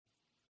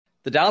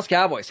The Dallas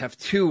Cowboys have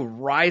two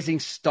rising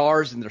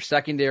stars in their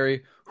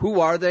secondary. Who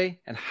are they,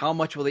 and how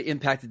much will they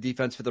impact the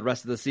defense for the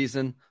rest of the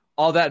season?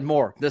 All that and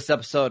more this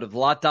episode of the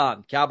Locked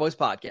On Cowboys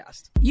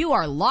podcast. You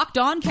are Locked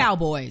On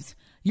Cowboys,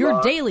 your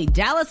daily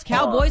Dallas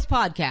Cowboys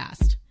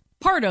podcast.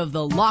 Part of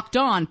the Locked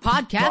On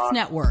Podcast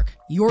Network,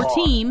 your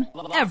team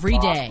every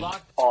day.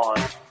 Locked on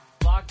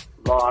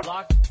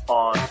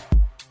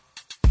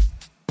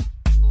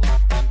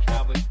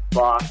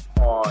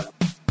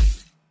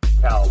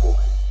Cowboys.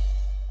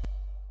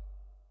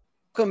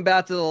 Welcome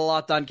back to the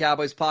Locked On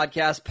Cowboys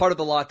podcast, part of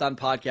the Locked On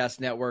Podcast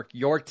Network,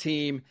 your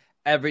team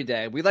every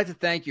day. We'd like to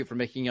thank you for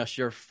making us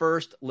your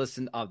first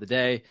listen of the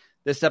day.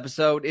 This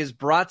episode is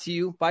brought to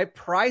you by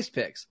Prize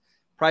Picks.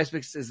 Prize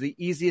Picks is the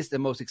easiest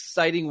and most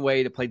exciting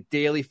way to play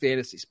daily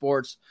fantasy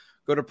sports.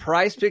 Go to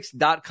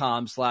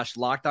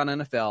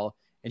prizepicks.com/LockedOnNFL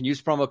and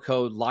use promo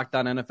code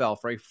LockedOnNFL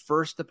for a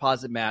first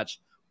deposit match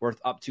worth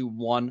up to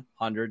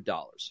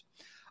 $100.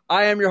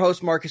 I am your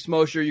host, Marcus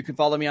Mosher. You can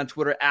follow me on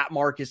Twitter at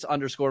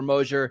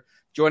Marcus_Mosher.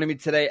 Joining me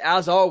today,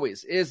 as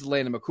always, is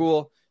Landon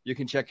McCool. You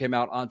can check him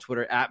out on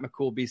Twitter at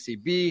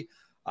McCoolBCB.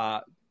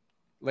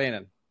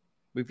 Landon,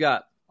 we've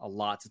got a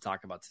lot to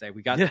talk about today.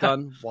 We got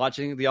done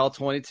watching the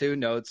All-22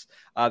 notes.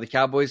 The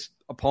Cowboys'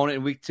 opponent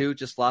in Week 2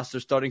 just lost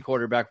their starting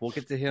quarterback. We'll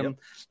get to him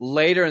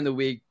later in the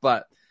week,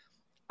 but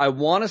I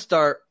want to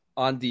start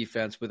on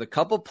defense with a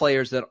couple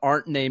players that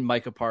aren't named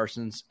Micah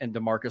Parsons and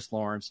DeMarcus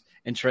Lawrence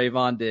and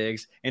Trayvon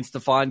Diggs and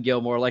Stephon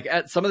Gilmore. Like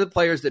some of the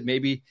players that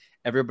maybe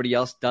everybody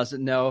else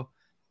doesn't know.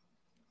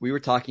 We were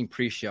talking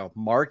pre-show.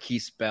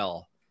 Marquise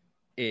Bell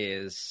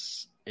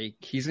he's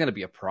going to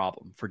be a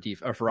problem for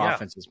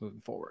offenses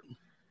moving forward.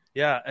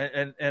 Yeah,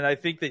 and I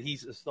think that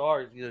he's a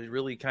star.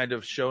 Really kind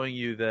of showing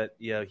you that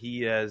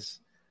he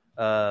has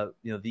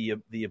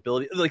the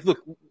ability. Like,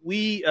 look,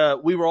 we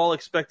were all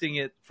expecting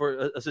it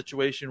for a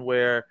situation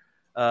where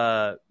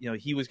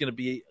he was going to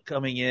be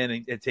coming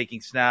in and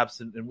taking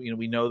snaps, and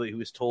we know that he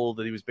was told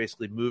that he was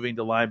basically moving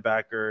to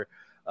linebacker.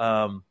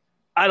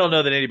 I don't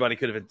know that anybody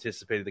could have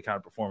anticipated the kind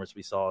of performance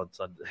we saw on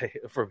Sunday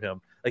from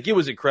him. Like, it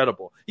was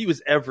incredible. He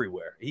was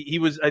everywhere. He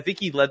was. I think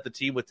he led the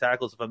team with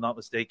tackles, if I'm not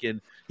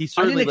mistaken. He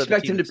certainly I didn't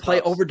expect him to play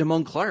stops. over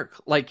Damone Clark.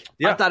 I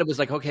thought it was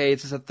like, okay,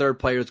 it's just a third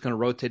player that's going to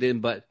rotate in,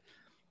 but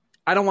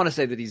I don't want to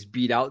say that he's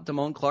beat out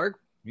Damone Clark,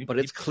 but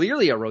it's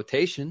clearly a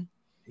rotation.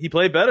 He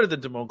played better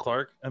than Damone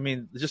Clark. I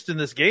mean, just in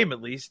this game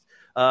at least.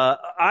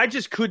 I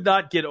just could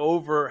not get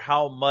over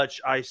how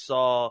much I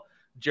saw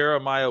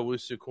Jeremiah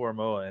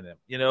Owusu-Koramoah in him.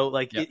 He's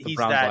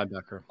that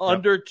linebacker.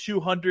 Under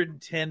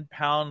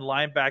 210-pound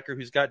linebacker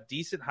who's got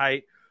decent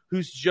height,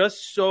 who's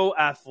just so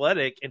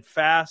athletic and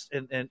fast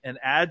and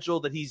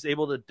agile that he's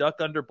able to duck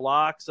under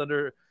blocks,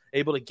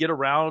 able to get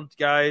around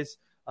guys.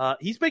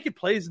 He's making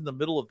plays in the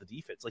middle of the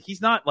defense. Like,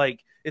 he's not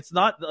like, it's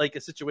not like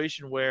a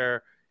situation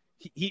where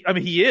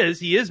he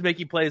is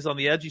making plays on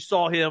the edge. You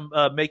saw him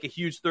make a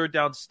huge third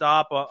down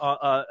stop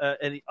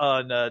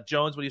on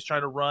Jones when he was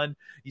trying to run.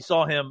 You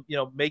saw him,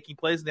 making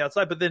plays on the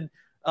outside. But then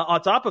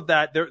on top of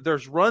that,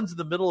 there's runs in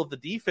the middle of the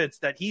defense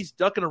that he's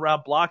ducking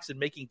around blocks and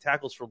making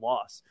tackles for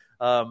loss.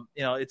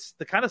 It's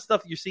the kind of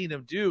stuff that you're seeing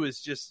him do is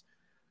just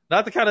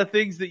not the kind of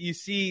things that you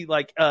see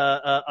like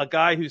a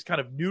guy who's kind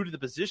of new to the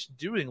position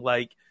doing.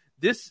 Like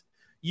this.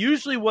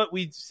 Usually what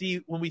we see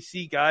when we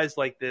see guys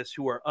like this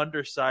who are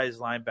undersized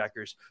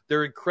linebackers,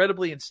 they're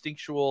incredibly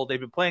instinctual. They've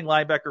been playing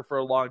linebacker for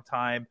a long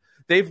time.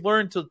 They've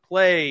learned to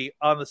play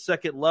on the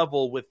second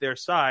level with their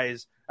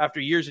size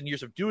after years and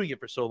years of doing it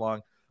for so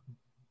long.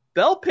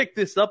 Bell picked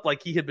this up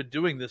like he had been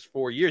doing this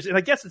for years. And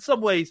I guess in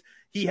some ways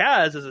he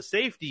has as a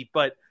safety,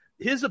 but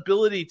his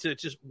ability to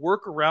just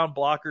work around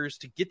blockers,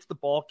 to get to the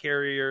ball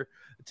carrier,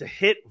 to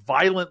hit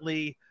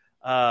violently,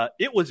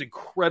 it was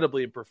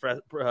incredibly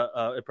impressive.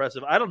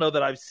 I don't know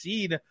that I've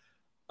seen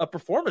a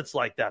performance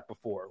like that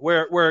before,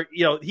 where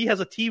he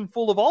has a team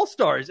full of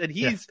all-stars and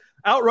he's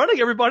outrunning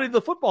everybody in the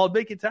football and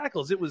making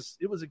tackles. It was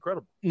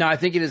incredible. No, I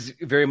think it is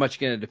very much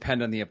going to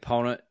depend on the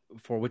opponent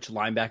for which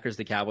linebackers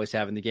the Cowboys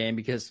have in the game.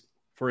 Because,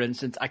 for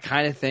instance, I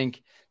kind of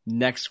think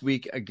next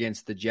week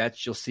against the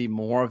Jets, you'll see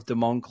more of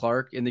Damone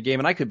Clark in the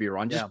game, and I could be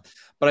wrong.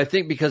 But I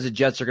think because the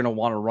Jets are going to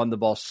want to run the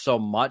ball so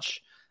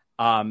much.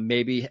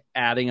 Maybe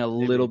adding a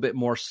little bit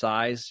more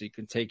size so you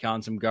can take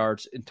on some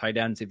guards and tight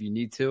ends if you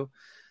need to.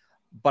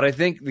 But I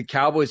think the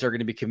Cowboys are going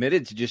to be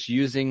committed to just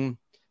using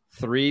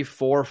 3,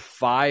 4,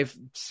 5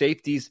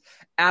 safeties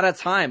at a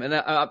time. And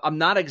I'm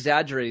not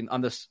exaggerating. On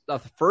the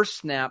first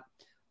snap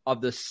of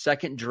the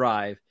second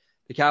drive,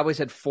 the Cowboys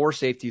had 4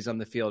 safeties on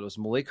the field. It was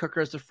Malik Hooker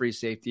as the free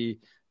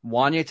safety,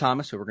 Wanye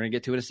Thomas, who we're going to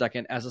get to in a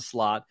second, as a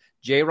slot,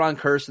 J-Ron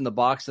Curse in the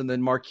box, and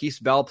then Marquise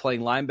Bell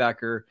playing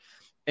linebacker.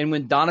 And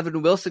when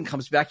Donovan Wilson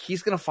comes back,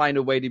 he's going to find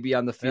a way to be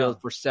on the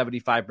field for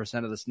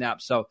 75% of the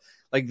snaps. So,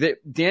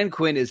 Dan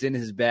Quinn is in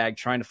his bag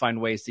trying to find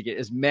ways to get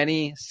as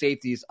many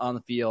safeties on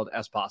the field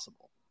as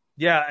possible.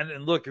 Yeah,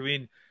 and look, I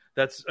mean,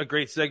 that's a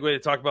great segue to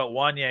talk about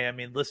Wanye. I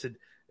mean, listen,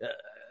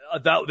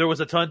 there was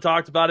a ton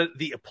talked about it.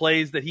 The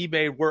plays that he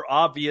made were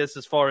obvious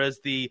as far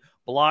as the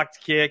blocked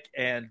kick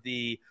and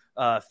the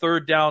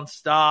third down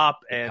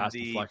stop and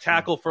the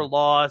tackle for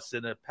loss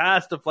and a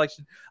pass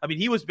deflection. I mean,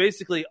 he was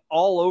basically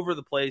all over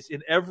the place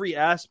in every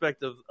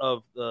aspect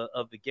of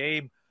the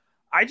game.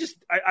 I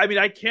mean,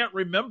 I can't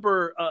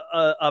remember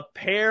a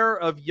pair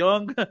of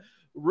young,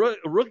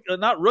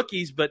 not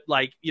rookies, but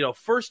like,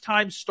 first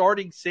time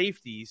starting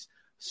safeties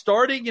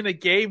starting in a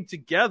game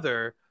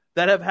together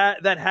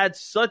that had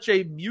such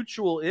a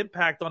mutual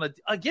impact on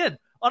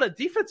a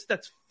defense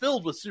that's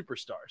filled with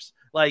superstars.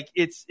 Like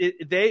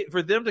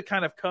for them to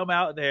kind of come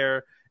out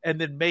there and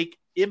then make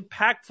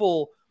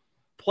impactful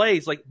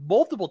plays like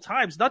multiple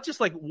times, not just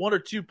like one or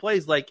two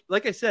plays. Like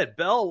I said,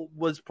 Bell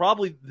was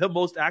probably the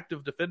most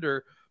active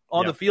defender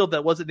on the field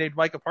that wasn't named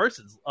Micah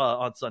Parsons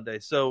on Sunday.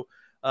 So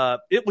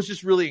it was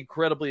just really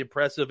incredibly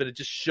impressive, and it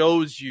just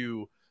shows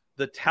you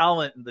the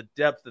talent and the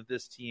depth that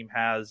this team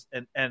has.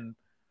 And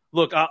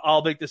look,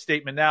 I'll make this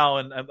statement now,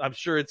 and I'm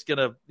sure it's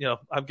gonna,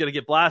 I'm gonna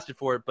get blasted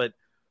for it, but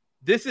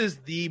this is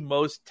the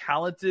most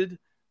talented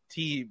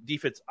team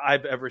defense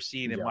I've ever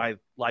seen in my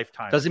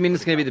lifetime. Doesn't mean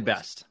it's going to be the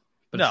best.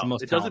 But no,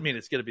 it doesn't mean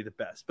it's going to be the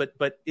best. But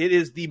it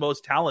is the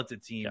most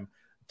talented team,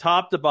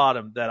 top to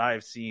bottom, that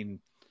I've seen,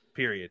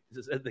 period,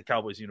 the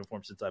Cowboys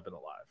uniform since I've been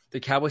alive.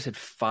 The Cowboys had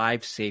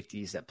 5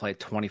 safeties that played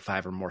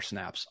 25 or more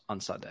snaps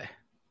on Sunday.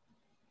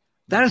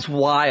 That is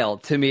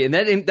wild to me. And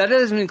that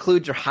doesn't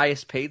include your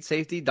highest paid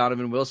safety,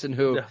 Donovan Wilson,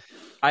 who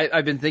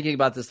I've been thinking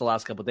about this the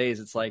last couple of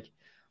days. It's like,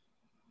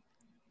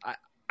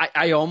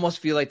 I almost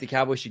feel like the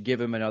Cowboys should give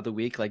him another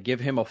week, like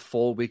give him a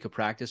full week of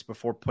practice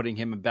before putting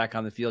him back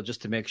on the field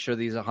just to make sure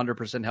that he's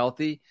 100%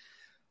 healthy.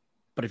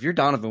 But if you're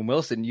Donovan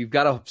Wilson, you've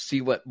got to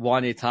see what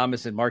Wanye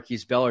Thomas and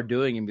Marquise Bell are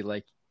doing and be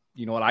like,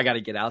 you know what, I got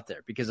to get out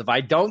there. Because if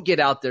I don't get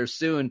out there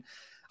soon,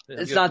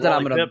 it's not that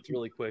I'm going to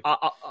really quick.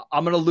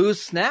 I'm going to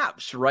lose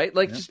snaps, right?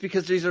 Like just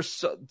because these are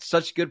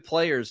such good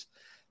players.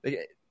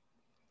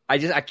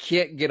 I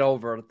can't get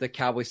over the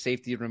Cowboys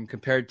safety room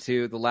compared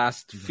to the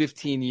last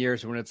 15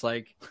 years when it's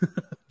like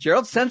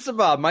Gerald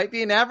Sensabaugh might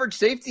be an average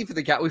safety for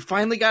the Cowboys. We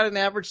finally got an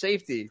average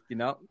safety,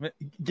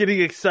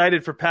 Getting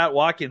excited for Pat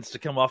Watkins to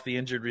come off the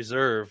injured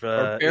reserve.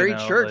 Or Barry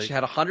Church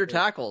had 100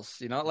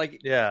 tackles,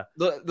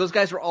 those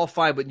guys were all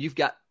fine, but you've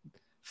got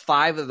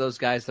 5 of those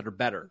guys that are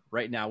better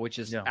right now, which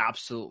is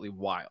absolutely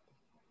wild.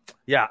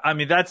 Yeah, I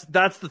mean, that's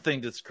the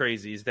thing that's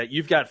crazy is that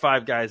you've got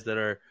 5 guys that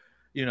are,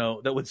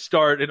 that would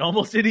start in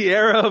almost any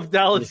era of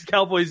Dallas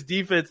Cowboys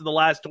defense in the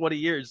last 20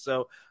 years.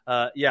 So,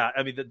 I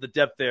mean, the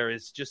depth there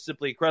is just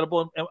simply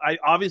incredible. And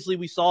obviously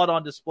we saw it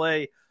on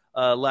display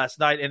last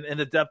night, and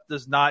the depth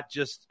does not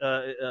just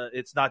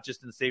it's not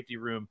just in the safety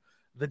room.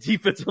 The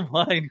defensive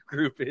line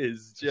group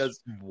is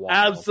just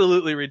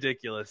absolutely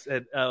ridiculous.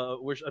 And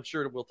I'm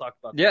sure we'll talk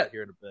about that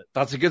here in a bit.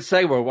 That's a good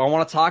segue. I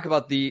want to talk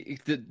about the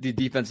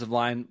defensive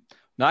line.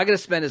 Not going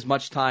to spend as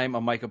much time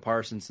on Micah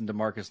Parsons and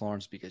DeMarcus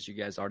Lawrence because you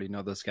guys already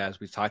know those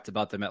guys. We've talked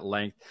about them at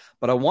length.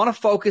 But I want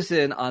to focus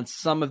in on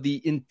some of the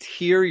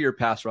interior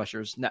pass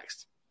rushers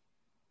next.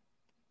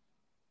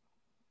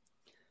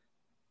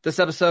 This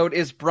episode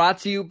is brought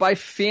to you by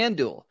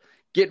FanDuel.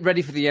 Get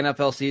ready for the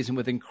NFL season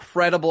with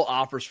incredible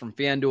offers from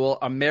FanDuel,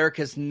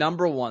 America's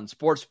 #1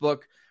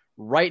 sportsbook.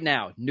 Right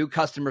now, new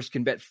customers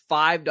can bet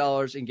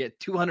 $5 and get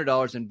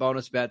 $200 in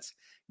bonus bets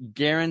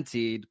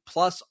guaranteed.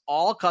 Plus,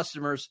 all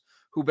customers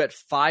who bet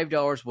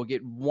 $5 will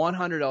get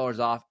 $100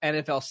 off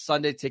NFL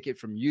Sunday Ticket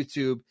from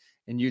YouTube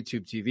and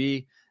YouTube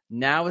TV.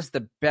 Now is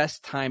the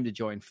best time to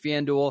join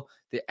FanDuel.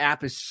 The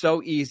app is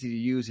so easy to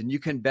use, and you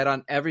can bet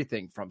on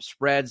everything from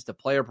spreads to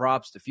player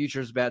props to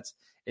futures bets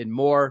and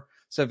more.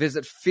 So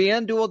visit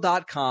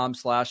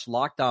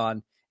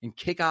FanDuel.com/lockedon and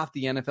kick off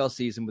the NFL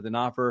season with an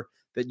offer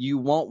that you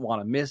won't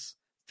want to miss.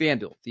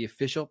 FanDuel, the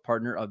official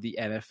partner of the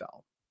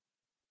NFL.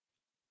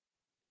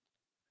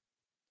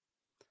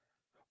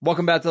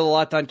 Welcome back to the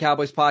Locked On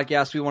Cowboys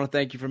podcast. We want to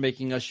thank you for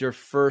making us your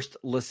first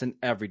listen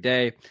every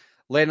day.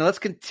 Landon, let's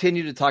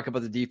continue to talk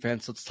about the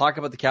defense. Let's talk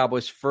about the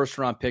Cowboys'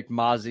 first-round pick,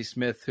 Mazi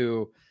Smith,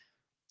 who,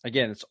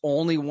 again, it's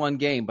only one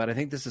game, but I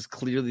think this is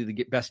clearly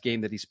the best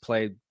game that he's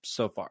played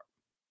so far.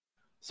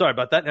 Sorry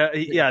about that.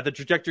 The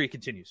trajectory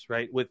continues,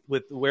 right? With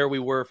where we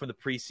were from the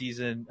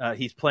preseason,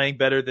 he's playing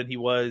better than he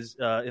was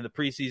in the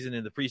preseason.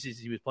 In the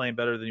preseason, he was playing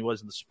better than he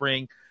was in the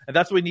spring, and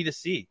that's what we need to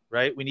see,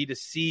 right? We need to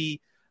see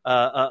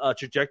a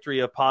trajectory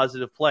of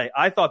positive play.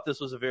 I thought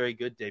this was a very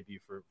good debut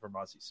for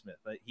Mazi Smith.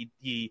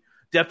 He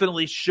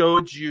definitely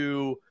showed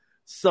you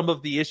some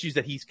of the issues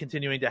that he's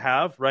continuing to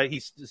have, right?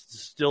 He's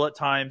still at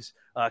times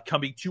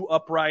coming too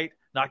upright,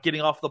 not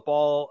getting off the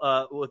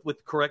ball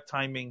with correct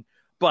timing,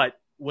 but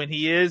when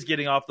he is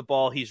getting off the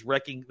ball, he's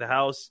wrecking the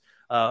house,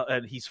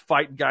 and he's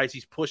fighting guys.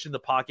 He's pushing the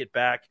pocket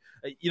back.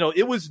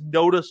 It was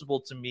noticeable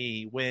to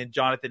me when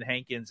Jonathan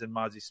Hankins and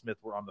Mazi Smith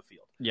were on the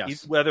field.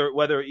 Yes. Whether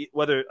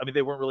I mean,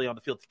 they weren't really on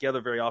the field together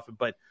very often,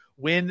 but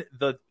when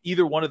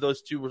either one of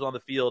those two was on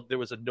the field, there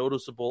was a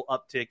noticeable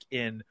uptick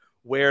in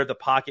where the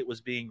pocket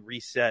was being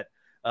reset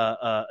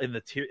in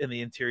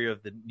the interior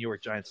of the New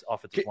York Giants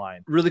offensive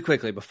line. Really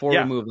quickly before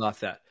we move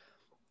off that.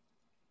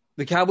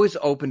 The Cowboys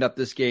opened up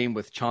this game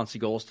with Chauncey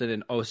Golston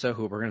and Osa,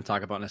 who we're going to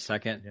talk about in a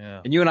second. Yeah.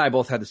 And you and I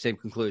both had the same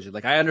conclusion.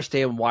 Like, I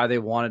understand why they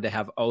wanted to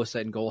have Osa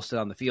and Golston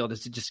on the field. It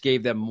just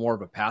gave them more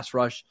of a pass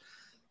rush.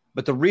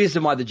 But the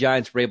reason why the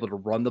Giants were able to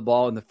run the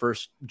ball in the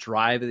first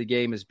drive of the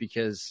game is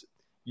because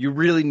you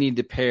really need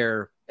to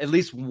pair at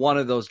least one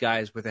of those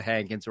guys with a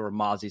Hankins or a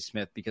Mozzie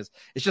Smith, because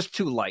it's just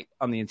too light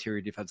on the interior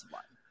defensive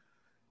line.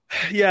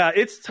 Yeah,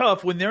 it's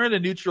tough when they're in a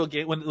neutral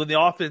game, when the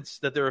offense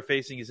that they're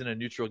facing is in a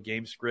neutral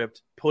game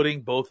script,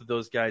 putting both of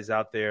those guys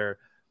out there.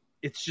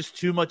 It's just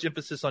too much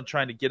emphasis on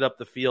trying to get up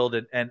the field.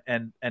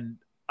 And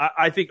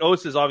I think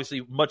Osa is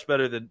obviously much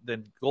better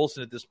than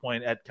Golston at this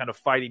point at kind of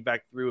fighting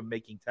back through and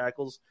making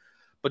tackles.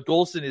 But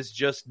Golston is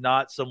just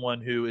not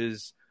someone who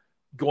is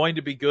going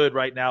to be good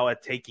right now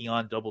at taking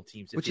on double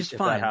teams. Which is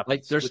fine.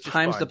 Like, there's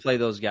times to play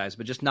those guys,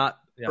 but just not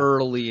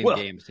early in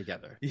games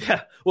together.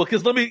 Yeah. Well,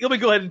 because let me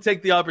go ahead and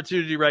take the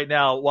opportunity right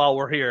now while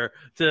we're here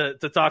to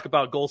talk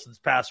about Golston's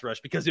pass rush,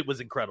 because it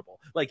was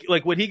incredible. Like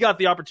when he got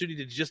the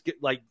opportunity to just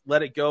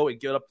let it go and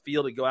get up the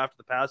field and go after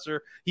the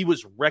passer, he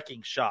was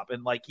wrecking shop,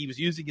 and like he was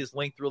using his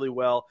length really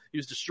well. He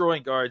was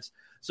destroying guards.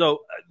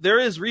 So there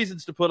is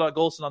reasons to put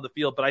Golston on the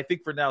field, but I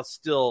think for now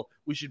still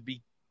we should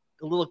be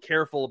a little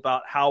careful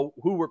about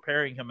who we're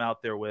pairing him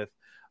out there with,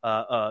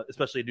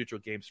 especially in neutral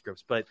game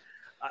scripts. But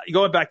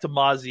going back to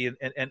Mozzie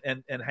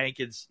and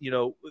Hankins,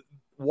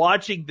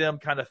 watching them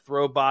kind of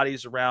throw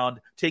bodies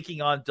around,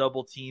 taking on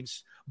double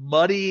teams,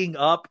 muddying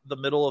up the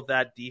middle of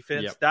that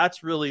defense. Yep.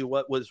 That's really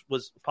what was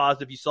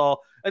positive. You saw,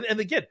 and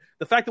again,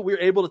 the fact that we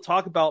were able to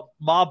talk about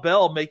Ma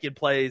Bell making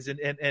plays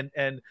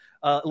and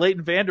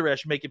Leighton Vander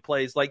Esch making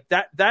plays like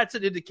that's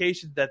an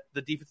indication that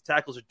the defensive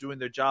tackles are doing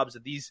their jobs,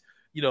 and these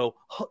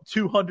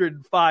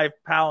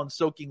 205-pound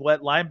soaking wet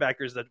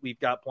linebackers that we've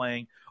got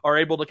playing are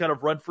able to kind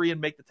of run free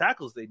and make the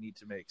tackles they need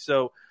to make.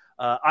 So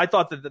I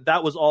thought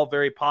that was all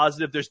very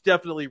positive. There's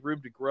definitely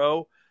room to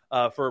grow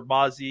for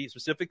Mozzie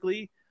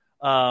specifically.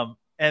 And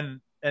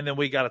then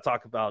we got to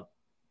talk about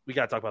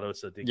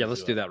Osa. Yeah,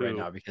 let's do that right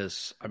now,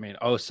 because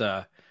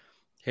Osa,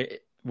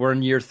 we're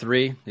in year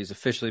 3. He's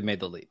officially made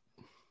the leap.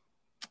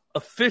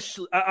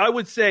 Officially, I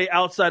would say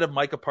outside of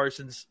Micah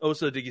Parsons,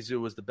 Osa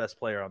Odighizuwa was the best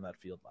player on that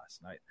field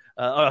last night,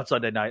 on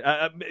Sunday night.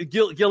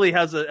 Gilly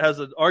has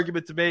an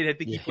argument to make. I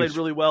think he played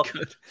really well.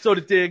 Good. So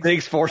did Diggs.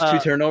 Diggs forced 2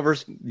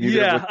 turnovers.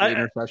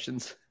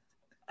 Interceptions.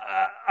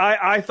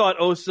 I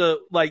thought Osa,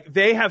 like,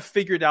 they have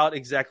figured out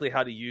exactly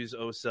how to use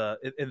Osa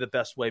in the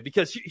best way,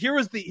 because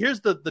here's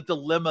the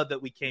dilemma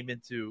that we came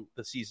into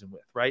the season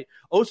with, right?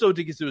 Osa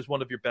Odighizuwa is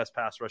one of your best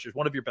pass rushers,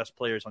 one of your best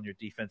players on your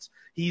defense.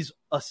 He's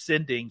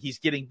ascending. He's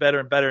getting better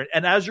and better.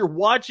 And as you're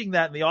watching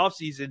that in the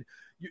offseason,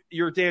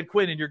 you're Dan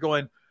Quinn and you're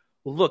going,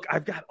 well, look,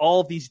 I've got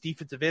all these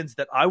defensive ends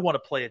that I want to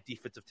play at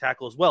defensive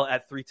tackle as well,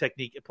 at 3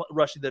 technique,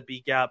 rushing the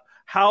B gap.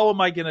 How am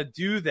I going to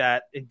do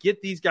that and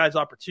get these guys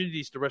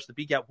opportunities to rush the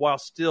B gap while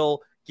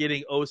still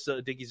getting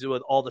Osa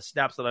Odighizuwa all the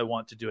snaps that I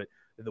want to do it?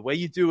 And the way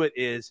you do it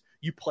is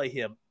you play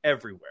him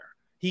everywhere.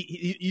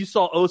 You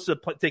saw Osa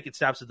taking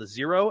snaps as a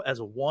 0, as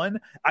a 1.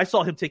 I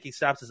saw him taking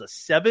snaps as a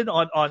 7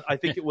 on I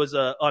think it was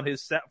on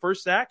his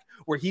first sack,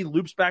 where he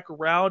loops back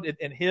around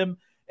and him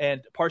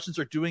and Parsons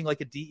are doing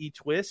like a DE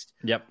twist.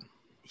 Yep.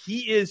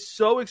 He is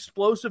so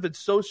explosive and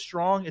so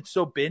strong and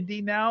so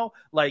bendy now.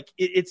 Like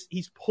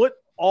he's put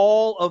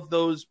all of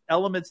those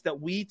elements that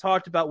we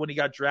talked about when he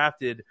got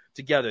drafted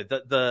together.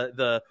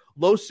 The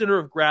low center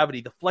of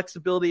gravity, the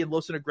flexibility and low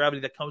center of gravity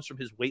that comes from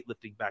his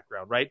weightlifting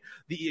background, right?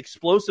 The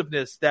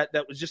explosiveness that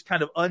was just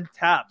kind of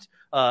untapped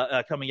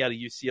coming out of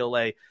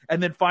UCLA.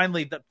 And then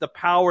finally the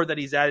power that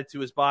he's added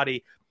to his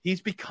body.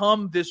 He's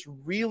become this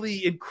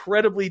really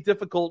incredibly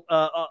difficult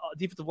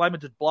defensive lineman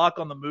to block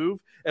on the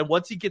move. And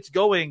once he gets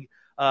going,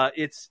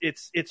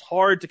 it's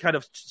hard to kind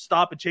of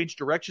stop and change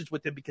directions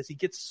with him, because he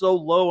gets so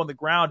low on the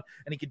ground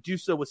and he can do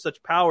so with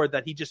such power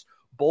that he just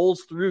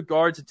bowls through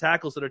guards and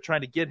tackles that are trying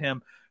to get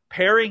him.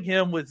 Pairing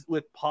him with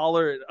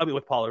Parsons,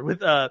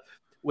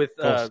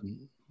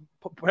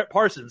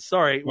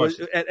 sorry,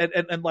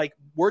 and like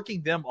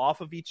working them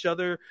off of each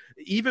other,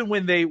 even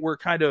when they were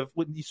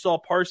when you saw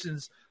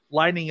Parsons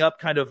lining up,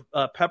 kind of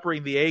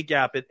peppering the A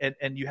gap,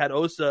 and you had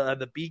Osa on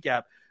the B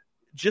gap.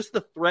 Just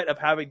the threat of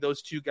having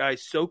those two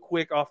guys so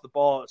quick off the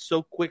ball,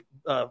 so quick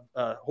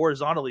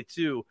horizontally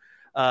too,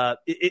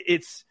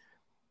 it's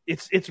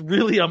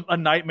really a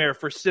nightmare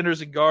for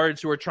centers and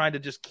guards who are trying to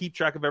just keep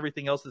track of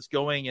everything else that's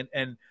going.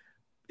 And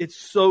it's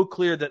so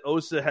clear that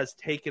Osa has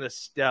taken a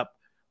step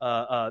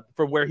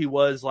from where he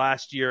was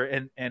last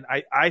year, and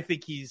I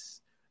think he's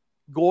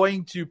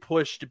going to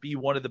push to be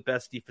one of the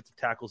best defensive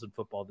tackles in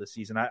football this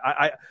season.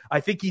 I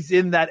think he's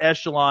in that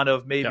echelon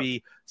of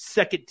maybe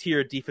second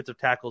tier defensive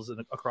tackles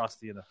across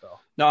the NFL.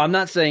 No, I'm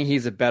not saying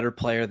he's a better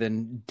player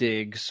than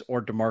Diggs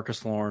or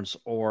DeMarcus Lawrence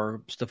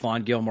or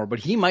Stephon Gilmore, but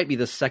he might be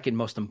the second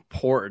most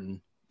important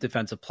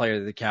defensive player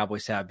that the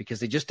Cowboys have, because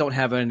they just don't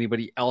have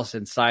anybody else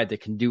inside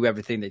that can do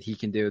everything that he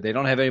can do. They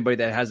don't have anybody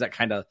that has that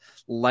kind of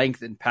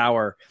length and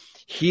power.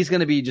 He's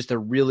going to be just a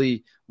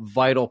really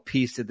vital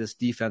piece to this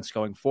defense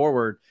going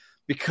forward,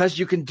 because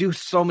you can do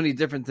so many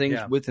different things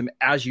with him,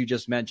 as you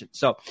just mentioned.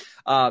 So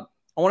I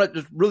want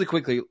to just really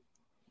quickly,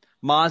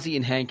 Mozzie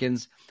and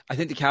Hankins, I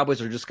think the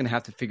Cowboys are just going to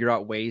have to figure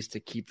out ways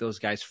to keep those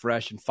guys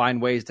fresh and find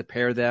ways to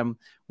pair them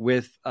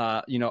with,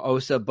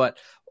 Osa. But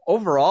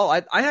overall,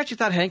 I actually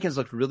thought Hankins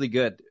looked really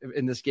good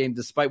in this game,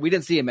 despite we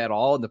didn't see him at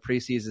all in the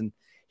preseason.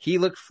 He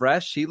looked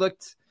fresh. He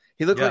looked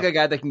like a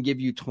guy that can give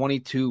you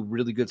 22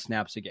 really good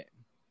snaps a game.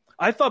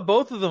 I thought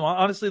both of them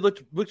honestly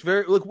looked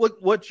very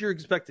what you're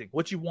expecting,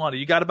 what you wanted.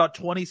 You got about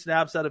 20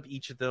 snaps out of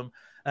each of them,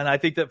 and I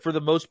think that for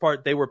the most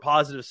part they were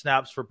positive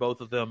snaps for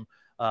both of them.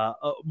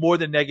 More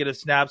than negative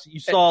snaps.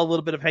 You saw a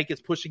little bit of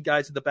Hankins pushing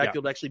guys in the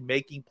backfield, actually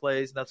making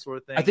plays and that sort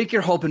of thing. I think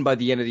you're hoping by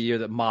the end of the year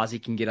that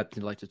Mozzie can get up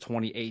to like the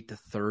 28 to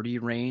 30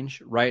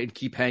 range, right? And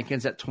keep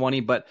Hankins at 20.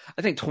 But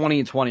I think 20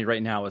 and 20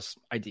 right now is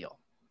ideal.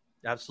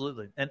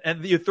 Absolutely.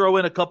 And you throw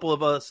in a couple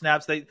of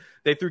snaps. They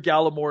threw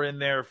Gallimore in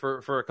there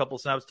for a couple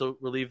of snaps to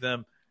relieve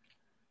them.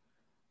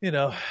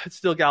 It's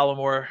still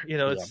Gallimore.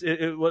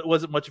 It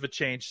wasn't much of a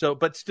change. So,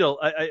 but still,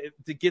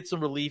 to get some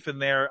relief in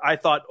there, I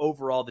thought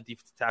overall the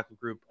defensive tackle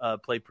group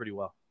played pretty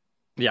well.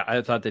 Yeah,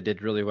 I thought they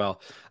did really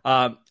well.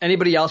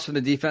 Anybody else from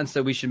the defense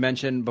that we should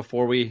mention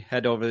before we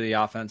head over to the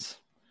offense?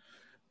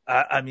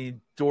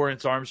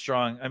 Dorrance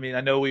Armstrong.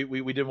 I know we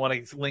didn't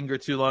want to linger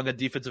too long on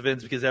defensive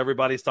ends because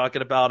everybody's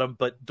talking about him,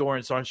 but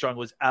Dorrance Armstrong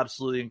was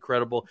absolutely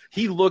incredible.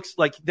 He looks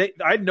like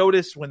I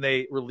noticed when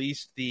they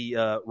released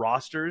the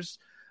rosters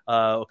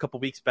a couple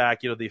weeks back,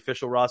 the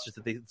official rosters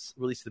that they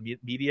released to the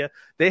media,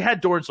 they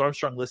had Dorrance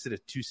Armstrong listed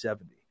at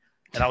 270.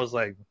 And I was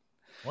like,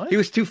 what? He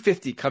was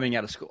 250 coming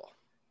out of school.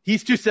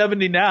 He's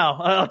 270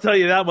 now. I'll tell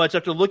you that much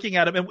after looking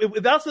at him.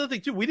 And that's the other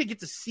thing too. We didn't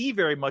get to see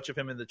very much of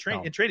him in the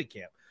in training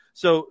camp.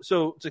 So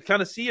to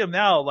kind of see him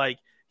now, like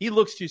he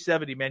looks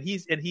 270, man.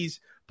 He's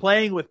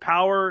playing with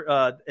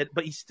power,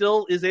 but he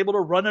still is able to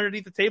run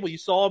underneath the table. You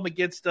saw him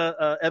against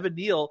Evan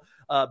Neal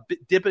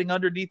dipping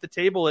underneath the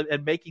table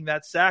and making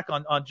that sack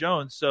on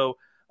Jones. So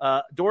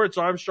Dorrance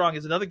Armstrong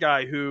is another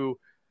guy who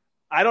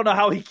I don't know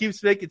how he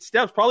keeps making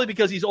steps, probably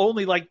because he's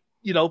only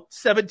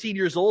 17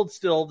 years old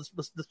still,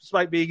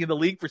 despite being in the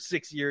league for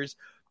 6 years.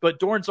 But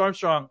Dorrance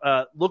Armstrong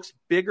looks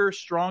bigger,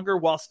 stronger,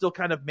 while still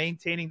kind of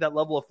maintaining that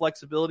level of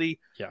flexibility.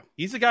 Yeah,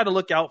 he's a guy to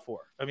look out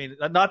for.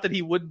 Not that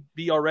he wouldn't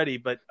be already,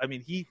 but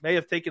he may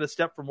have taken a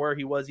step from where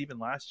he was even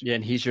last year. Yeah,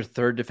 and he's your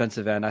third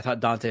defensive end. I thought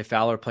Dante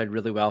Fowler played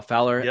really well.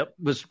 Fowler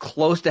was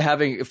close to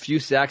having a few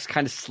sacks,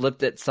 kind of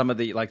slipped at some of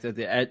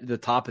the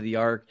top of the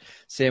arc.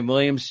 Sam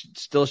Williams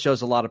still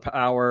shows a lot of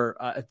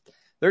power.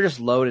 They're just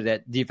loaded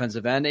at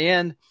defensive end,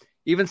 and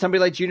even somebody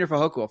like Junior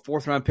Fehoko, a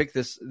fourth-round pick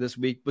this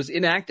week, was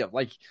inactive.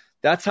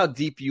 That's how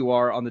deep you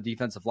are on the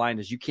defensive line,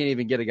 is you can't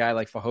even get a guy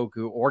like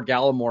Fehoko or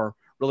Gallimore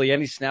really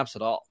any snaps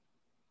at all.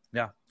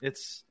 Yeah,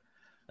 it's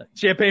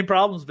champagne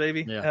problems,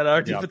 baby, at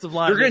our defensive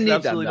line. You're going to need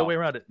absolutely them, no way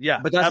around it.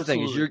 Yeah, but that's the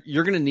thing, is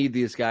you're going to need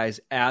these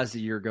guys as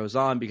the year goes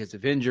on because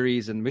of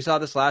injuries, and we saw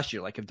this last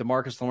year. Like if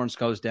DeMarcus Lawrence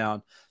goes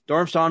down,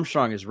 Dorrance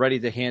Armstrong is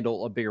ready to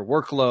handle a bigger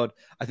workload.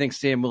 I think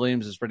Sam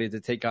Williams is ready to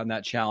take on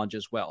that challenge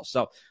as well.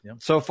 So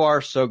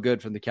far, so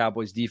good from the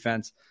Cowboys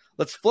defense.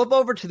 Let's flip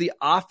over to the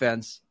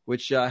offense,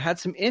 which had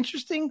some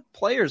interesting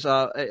players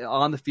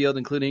on the field,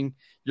 including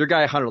your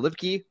guy, Hunter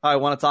Lipke, I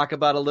want to talk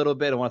about a little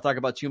bit. I want to talk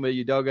about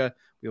Chuma Udoga.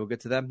 We will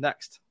get to them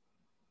next.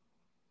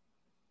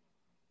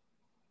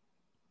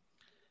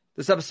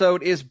 This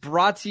episode is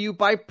brought to you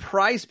by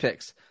Prize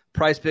Picks.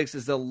 Prize Picks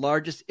is the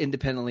largest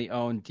independently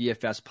owned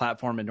DFS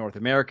platform in North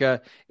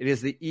America. It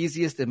is the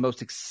easiest and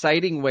most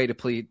exciting way to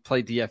play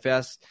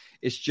DFS.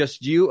 It's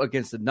just you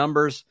against the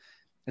numbers.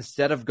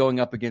 Instead of going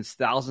up against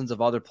thousands of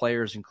other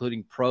players,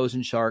 including pros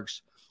and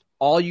sharks,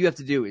 all you have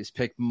to do is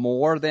pick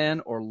more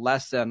than or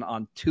less than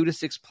on 2 to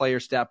 6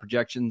 player stat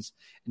projections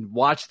and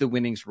watch the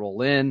winnings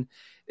roll in.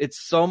 It's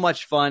so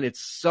much fun.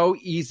 It's so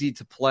easy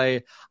to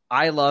play.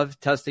 I love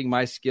testing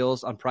my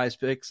skills on Prize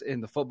Picks in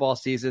the football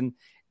season.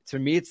 To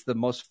me, it's the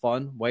most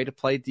fun way to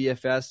play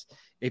DFS.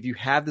 If you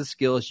have the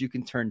skills, you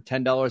can turn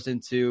 $10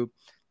 into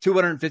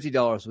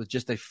 $250 with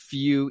just a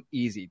few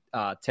easy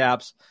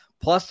taps.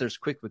 Plus, there's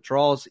quick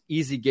withdrawals,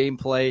 easy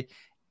gameplay,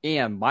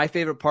 and my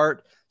favorite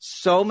part,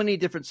 so many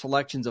different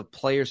selections of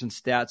players and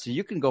stats. So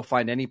you can go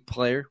find any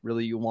player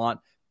really you want,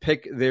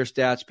 pick their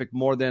stats, pick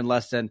more than,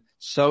 less than.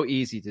 So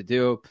easy to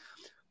do.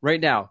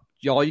 Right now,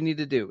 all you need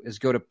to do is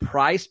go to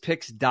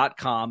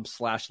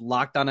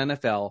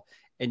prizepicks.com/LockedOnNFL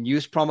and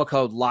use promo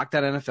code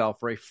LockedOnNFL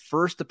for a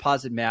first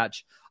deposit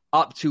match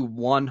up to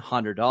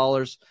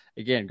 $100.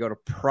 Again, go to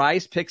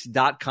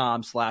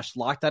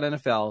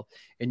prizepicks.com/LockedOnNFL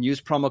and use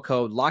promo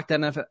code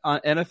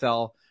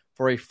LockedOnNFL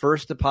for a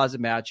first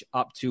deposit match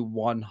up to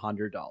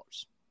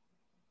 $100.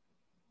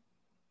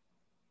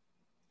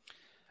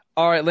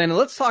 All right, Landon,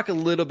 let's talk a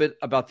little bit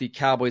about the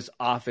Cowboys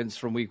offense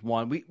from week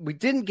one. We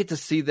didn't get to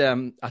see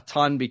them a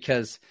ton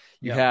because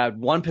you had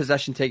one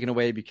possession taken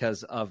away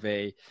because of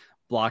a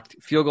blocked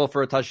field goal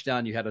for a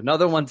touchdown. You had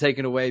another one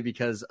taken away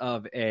because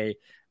of a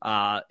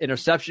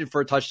interception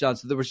for a touchdown.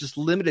 So there was just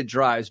limited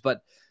drives.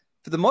 But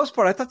for the most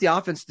part, I thought the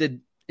offense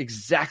did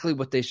exactly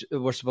what they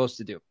were supposed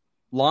to do.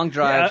 Long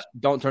drives,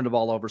 don't turn the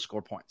ball over,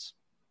 score points.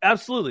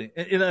 Absolutely.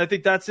 And I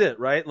think that's it,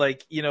 right?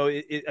 Like,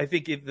 I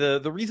think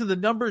the reason the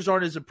numbers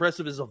aren't as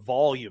impressive is a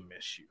volume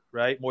issue,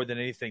 right? More than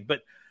anything. But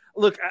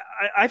look,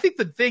 I think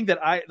the thing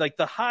that I like,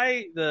 the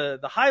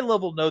high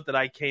level note that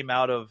I came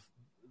out of,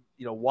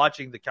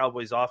 watching the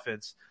Cowboys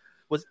offense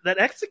was that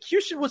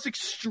execution was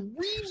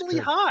extremely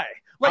high.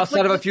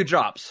 Outside of a few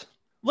drops.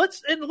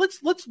 Let's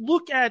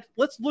look at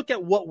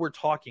what we're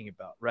talking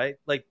about, right?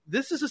 Like,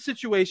 this is a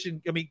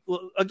situation. I mean,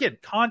 again,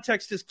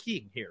 context is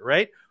king here,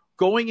 right?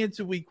 Going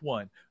into week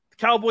 1, the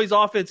Cowboys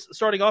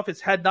starting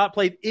offense had not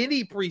played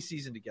any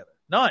preseason together.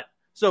 None.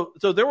 So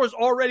there was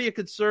already a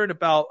concern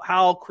about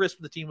how crisp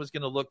the team was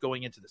going to look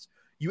going into this.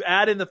 You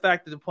add in the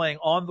fact that they're playing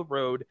on the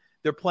road,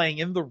 they're playing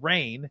in the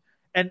rain,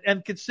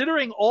 and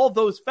considering all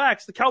those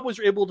facts, the Cowboys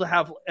were able to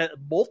have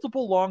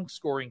multiple long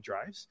scoring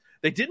drives.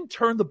 They didn't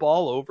turn the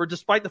ball over,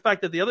 despite the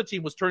fact that the other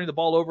team was turning the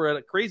ball over at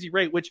a crazy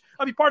rate, which,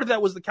 I mean, part of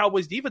that was the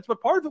Cowboys defense,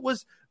 but part of it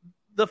was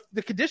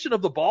the condition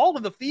of the ball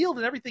and the field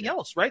and everything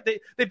else, right?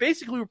 They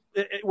basically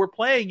were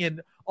playing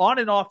in on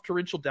and off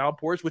torrential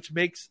downpours, which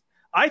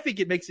I think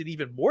it makes it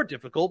even more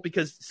difficult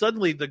because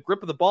suddenly the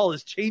grip of the ball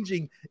is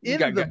changing in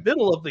the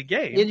middle of the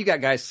game. And you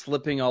got guys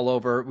slipping all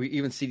over.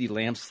 Even CeeDee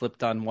Lamb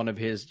slipped on one of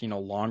his,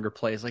 longer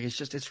plays. Like,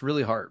 it's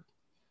really hard.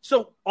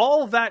 So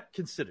all of that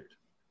considered,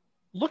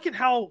 look at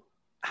how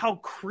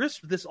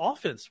crisp this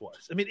offense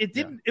was. I mean,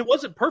 it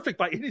wasn't perfect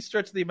by any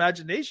stretch of the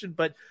imagination,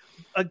 but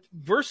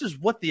versus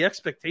what the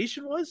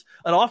expectation was,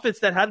 an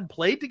offense that hadn't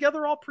played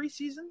together all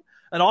preseason,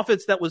 an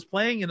offense that was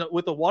playing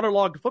with a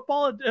waterlogged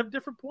football at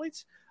different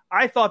points.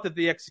 I thought that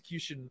the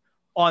execution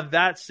on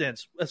that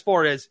sense, as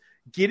far as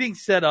getting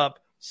set up,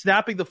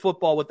 snapping the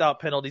football without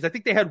penalties, I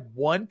think they had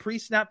one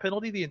pre-snap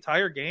penalty the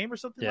entire game or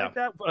something like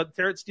that.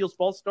 Terrence Steele's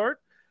false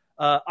start.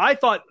 I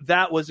thought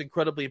that was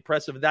incredibly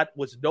impressive, and that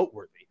was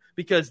noteworthy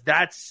because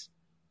that's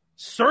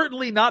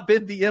certainly not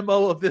been the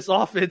MO of this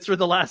offense for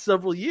the last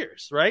several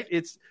years, right?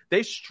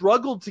 They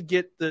struggled to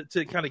get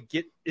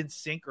in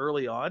sync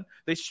early on.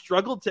 They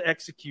struggled to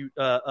execute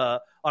on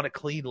a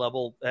clean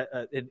level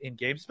in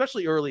games,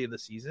 especially early in the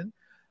season.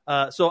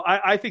 So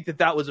I think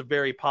that was a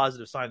very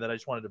positive sign that I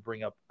just wanted to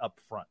bring up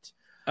front.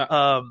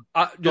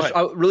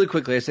 Really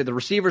quickly, I say the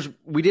receivers,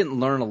 we didn't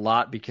learn a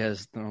lot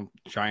because the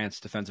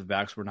Giants defensive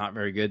backs were not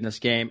very good in this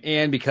game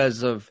and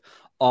because of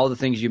all the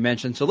things you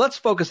mentioned. So let's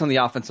focus on the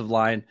offensive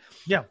line.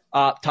 Yeah.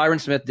 Tyron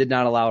Smith did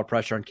not allow a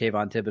pressure on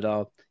Kayvon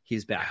Thibodeau.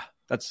 He's back.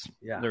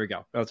 There we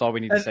go. That's all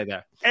we need to say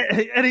there.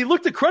 And he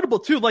looked incredible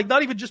too. Like,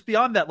 not even just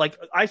beyond that. Like,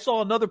 I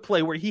saw another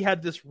play where he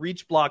had this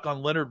reach block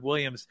on Leonard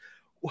Williams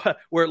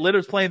where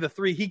Leonard's playing the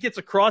 3. He gets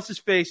across his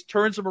face,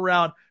 turns him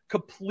around,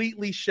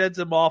 completely sheds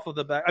him off of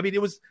the back. I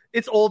mean,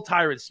 it's old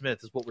Tyron Smith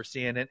is what we're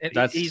seeing. And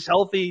he's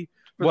healthy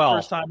for the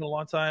first time in a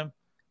long time.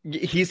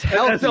 He's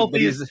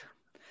healthy.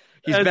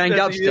 He's banged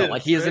up still.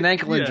 Like, he has an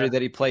ankle injury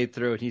that he played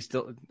through, and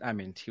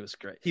he was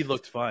great. He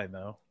looked fine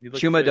though. He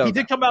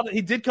did come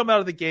out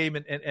of the game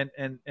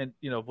and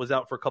was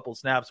out for a couple of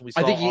snaps. And we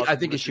saw I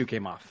think his shoe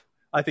came off.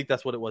 I think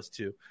that's what it was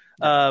too.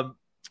 Chuma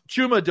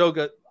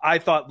Edoga, I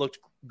thought looked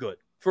good.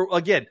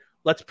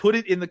 Let's put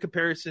it in the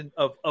comparison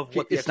of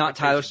what it's not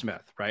Tyler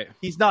Smith, right?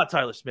 He's not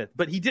Tyler Smith,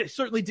 but he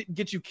certainly didn't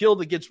get you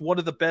killed against one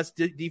of the best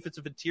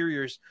defensive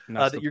interiors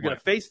that you're going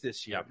to face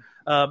this year.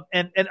 Yep.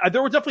 And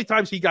there were definitely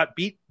times he got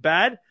beat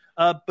bad.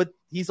 But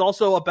he's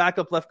also a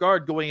backup left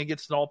guard going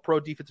against an all-pro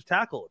defensive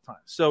tackle at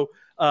times. So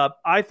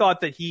I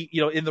thought that he,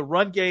 in the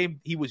run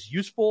game, he was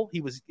useful.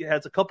 He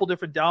has a couple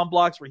different down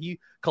blocks where he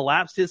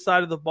collapsed his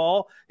side of the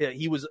ball.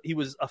 He was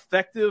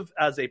effective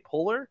as a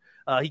puller.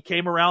 He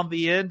came around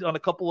the end on a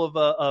couple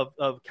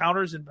of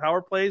counters and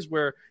power plays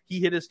where he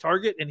hit his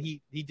target and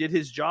he did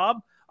his job.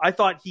 I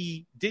thought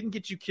he didn't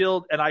get you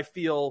killed, and I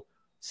feel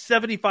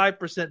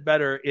 75%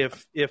 better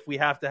if we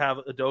have to have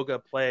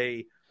Edoga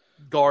play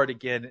guard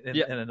again in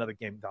another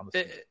game down the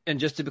street. And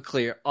just to be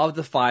clear, of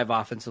the 5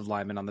 offensive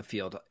linemen on the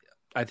field,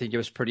 I think it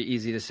was pretty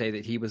easy to say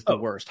that he was the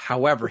worst.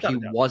 However, he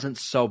wasn't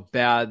so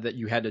bad that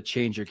you had to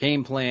change your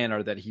game plan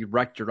or that he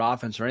wrecked your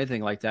offense or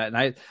anything like that.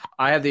 And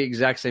I have the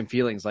exact same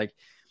feelings. Like,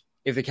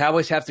 if the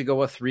Cowboys have to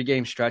go a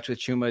 3-game stretch with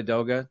Chuma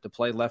Edoga to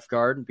play left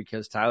guard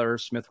because Tyler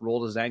Smith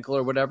rolled his ankle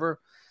or whatever,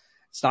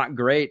 it's not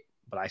great,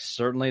 but I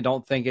certainly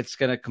don't think it's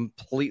going to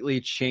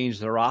completely change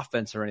their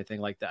offense or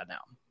anything like that now.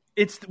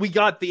 We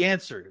got the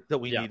answer that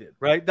we needed,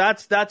 right?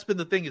 That's been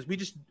the thing, is we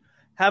just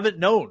haven't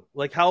known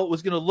like how it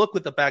was going to look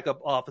with the backup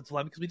offensive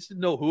line because we just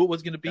didn't know who it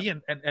was going to be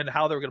and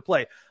how they were going to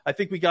play. I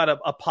think we got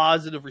a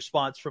positive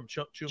response from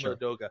Chuma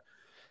Edoga.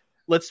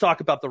 Let's talk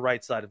about the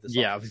right side of this.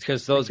 Yeah,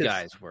 because those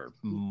guys were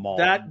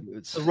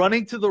mauling.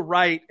 Running to the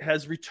right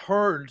has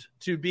returned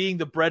to being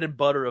the bread and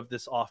butter of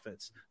this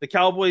offense. The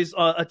Cowboys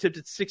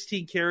attempted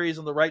 16 carries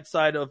on the right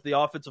side of the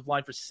offensive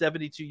line for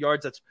 72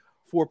 yards. That's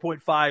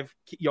 4.5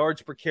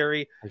 yards per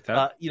carry.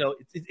 Okay.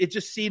 It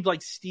just seemed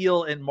like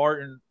Steele and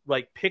Martin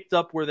picked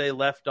up where they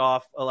left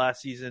off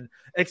last season,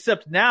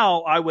 except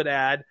now I would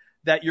add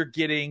that you're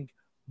getting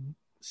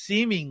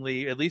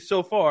seemingly, at least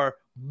so far,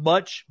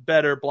 much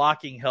better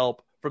blocking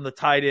help from the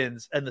tight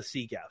ends and the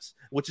C gaps,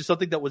 which is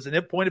something that was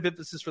a point of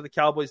emphasis for the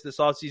Cowboys this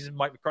offseason.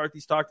 Mike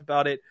McCarthy's talked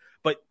about it,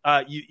 but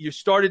you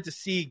started to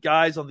see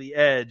guys on the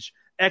edge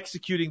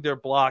executing their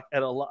block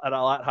at a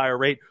lot higher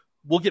rate.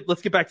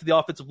 Let's get back to the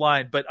offensive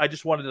line, but I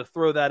just wanted to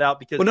throw that out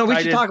because we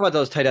should talk about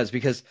those tight ends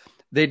because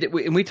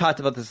we talked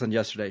about this on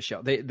yesterday's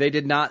show.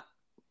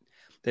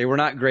 They were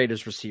not great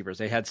as receivers.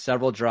 They had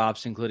several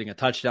drops, including a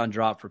touchdown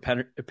drop for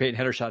Peyton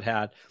Hendershot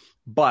had,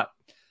 but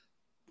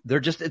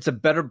it's a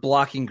better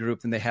blocking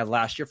group than they had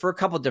last year for a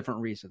couple of different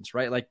reasons,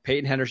 right? Like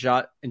Peyton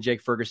Hendershot and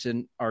Jake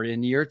Ferguson are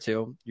in year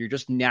 2. You're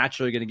just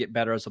naturally going to get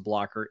better as a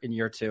blocker in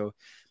year 2.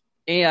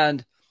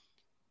 And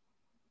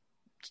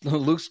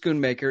Luke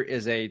Schoonmaker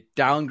is a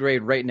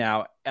downgrade right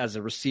now as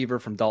a receiver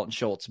from Dalton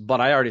Schultz,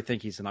 but I already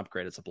think he's an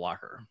upgrade as a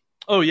blocker.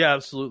 Oh yeah,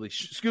 absolutely.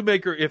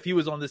 Schoonmaker, if he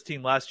was on this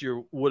team last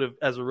year,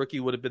 as a rookie,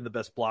 would have been the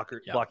best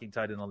blocking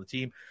tight end on the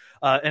team.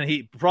 And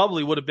he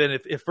probably would have been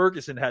if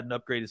Ferguson hadn't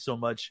upgraded so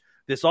much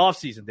this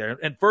offseason there.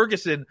 And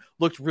Ferguson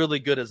looked really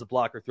good as a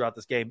blocker throughout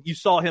this game. You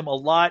saw him a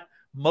lot,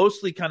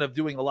 mostly kind of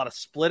doing a lot of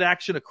split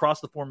action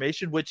across the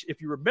formation, which,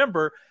 if you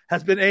remember,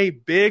 has been a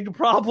big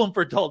problem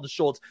for Dalton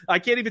Schultz. I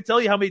can't even tell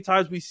you how many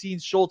times we've seen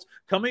Schultz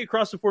coming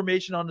across the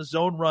formation on a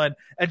zone run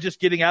and just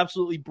getting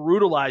absolutely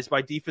brutalized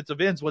by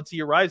defensive ends once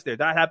he arrives there.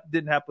 That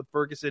didn't happen with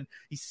Ferguson.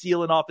 He's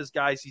sealing off his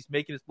guys. He's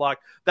making his block.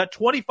 That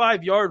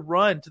 25-yard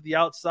run to the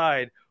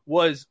outside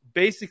was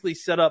basically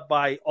set up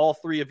by all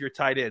 3 of your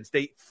tight ends.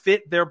 They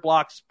fit their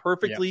blocks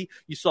perfectly. Yeah.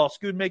 You saw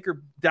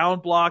Schoonmaker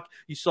down block.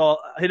 You saw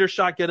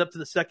Hendershot get up to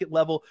the second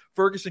level.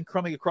 Ferguson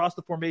coming across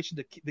the formation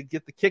to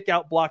get the kick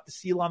out block to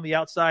seal on the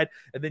outside.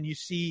 And then you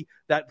see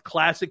that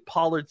classic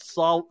Pollard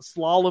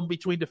slalom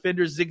between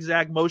defenders,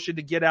 zigzag motion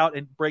to get out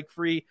and break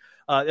free.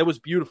 It was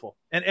beautiful.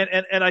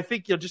 And I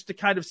think, just to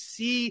kind of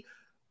see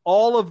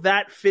all of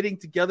that fitting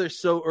together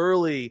so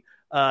early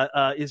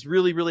is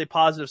really, really a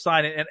positive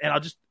sign. And I'll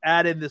just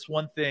add in this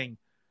one thing.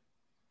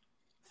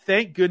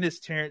 Thank goodness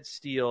Terrence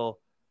Steele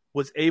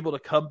was able to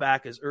come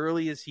back as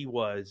early as he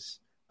was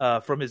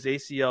from his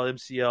ACL,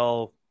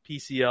 MCL,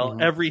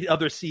 PCL, every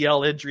other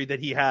CL injury that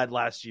he had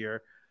last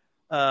year,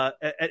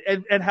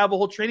 and have a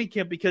whole training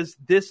camp, because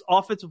this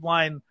offensive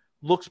line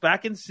looks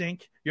back in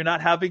sync. You're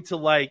not having to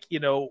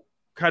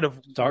kind of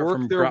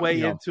work their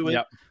way into it.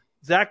 Yep.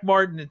 Zach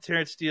Martin and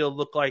Terrence Steele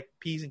look like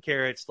peas and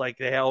carrots, like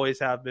they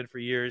always have been for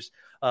years,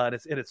 and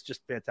it's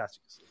just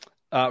fantastic.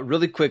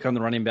 Really quick on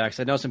the running backs,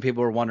 I know some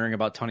people were wondering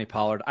about Tony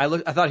Pollard. I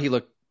thought he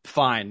looked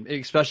fine,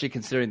 especially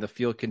considering the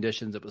field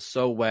conditions. It was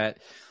so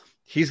wet.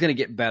 He's going to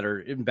get better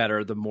and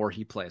better the more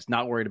he plays.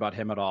 Not worried about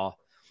him at all.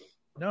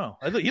 No,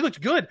 he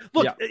looked good.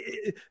 Look,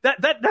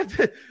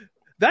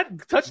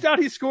 that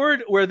touchdown he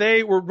scored where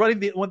they were running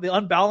the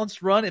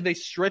unbalanced run and they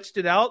stretched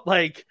it out,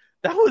 like,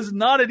 that was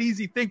not an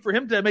easy thing for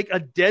him to make a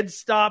dead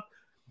stop,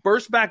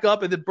 burst back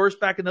up, and then burst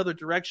back another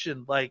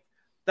direction. Like,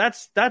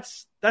 that's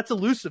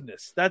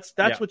elusiveness. That's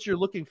what you're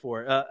looking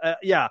for.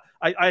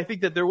 I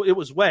think that it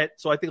was wet,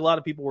 so I think a lot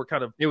of people were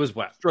kind of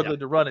struggling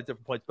to run at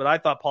different points. But I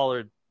thought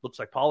Pollard looks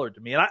like Pollard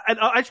to me. And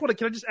I just want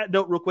to just add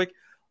note real quick.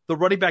 The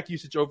running back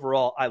usage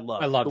overall, I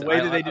loved the way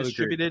that they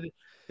distributed.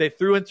 They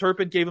threw in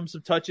Turpin, gave him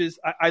some touches.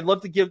 I'd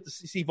love to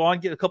see Vaughn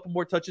get a couple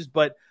more touches,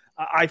 but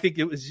I think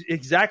it was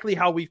exactly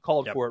how we've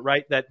called for it,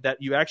 right? That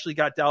you actually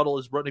got Dowdle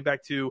as running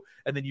back 2,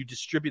 and then you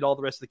distribute all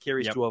the rest of the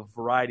carries to a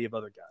variety of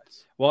other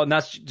guys. Well, and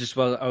that's just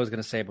what I was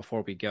going to say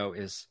before we go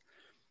is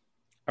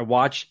I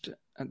watched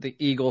the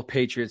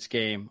Eagle-Patriots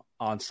game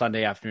on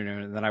Sunday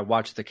afternoon, and then I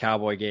watched the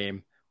Cowboy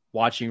game,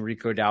 watching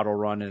Rico Dowdle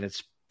run, and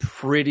it's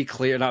pretty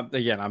clear. And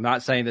again, I'm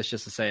not saying this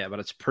just to say it, but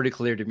it's pretty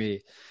clear to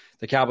me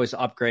the Cowboys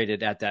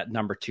upgraded at that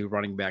number 2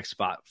 running back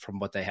spot from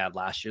what they had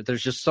last year.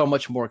 There's just so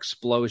much more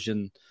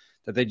explosion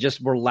that they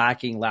just were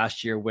lacking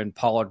last year when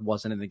Pollard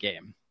wasn't in the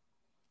game.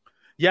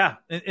 Yeah,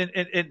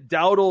 and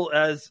Dowdle,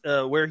 as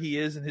where he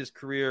is in his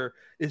career,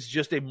 is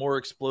just a more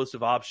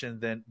explosive option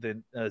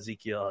than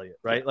Ezekiel Elliott,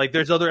 right? Like,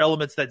 there's other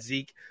elements that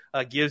Zeke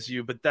gives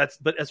you, but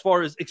as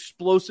far as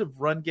explosive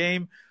run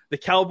game, the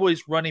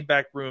Cowboys' running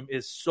back room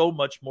is so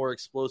much more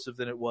explosive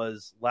than it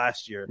was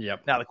last year.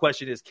 Yep. Now the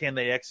question is, can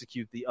they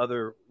execute the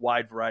other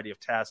wide variety of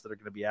tasks that are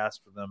going to be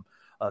asked for them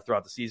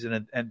throughout the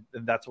season? And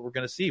that's what we're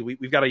going to see.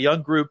 We've got a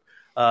young group,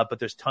 but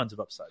there's tons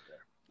of upside there.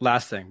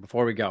 Last thing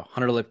before we go,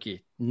 Hunter Lipke,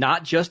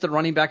 not just a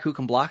running back who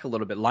can block a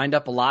little bit, lined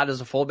up a lot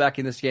as a fullback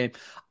in this game.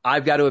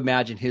 I've got to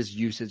imagine his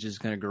usage is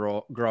going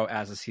to grow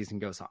as the season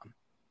goes on.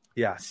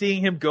 Yeah,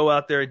 seeing him go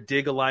out there and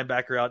dig a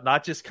linebacker out,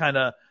 not just kind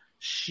of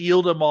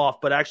shield him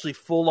off, but actually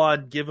full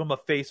on give him a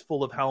face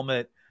full of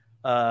helmet.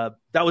 That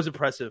was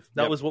impressive.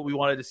 That was what we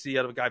wanted to see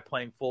out of a guy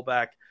playing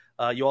fullback.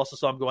 You also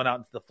saw him going out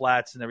into the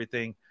flats and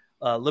everything.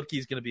 Lipke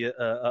is going to be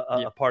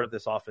a part of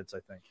this offense,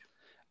 I think.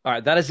 All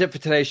right, that is it for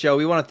today's show.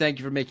 We want to thank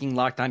you for making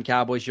Locked On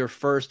Cowboys your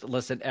first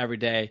listen every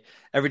day.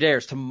 Every day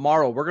is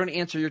tomorrow. We're going to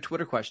answer your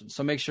Twitter questions,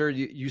 so make sure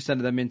you send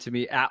them in to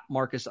me at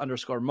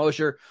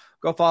Marcus_Mosher.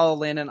 Go follow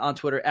Landon on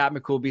Twitter at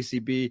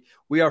McCoolBCB.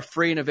 We are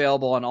free and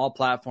available on all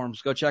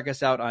platforms. Go check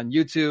us out on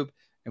YouTube,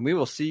 and we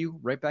will see you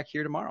right back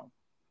here tomorrow.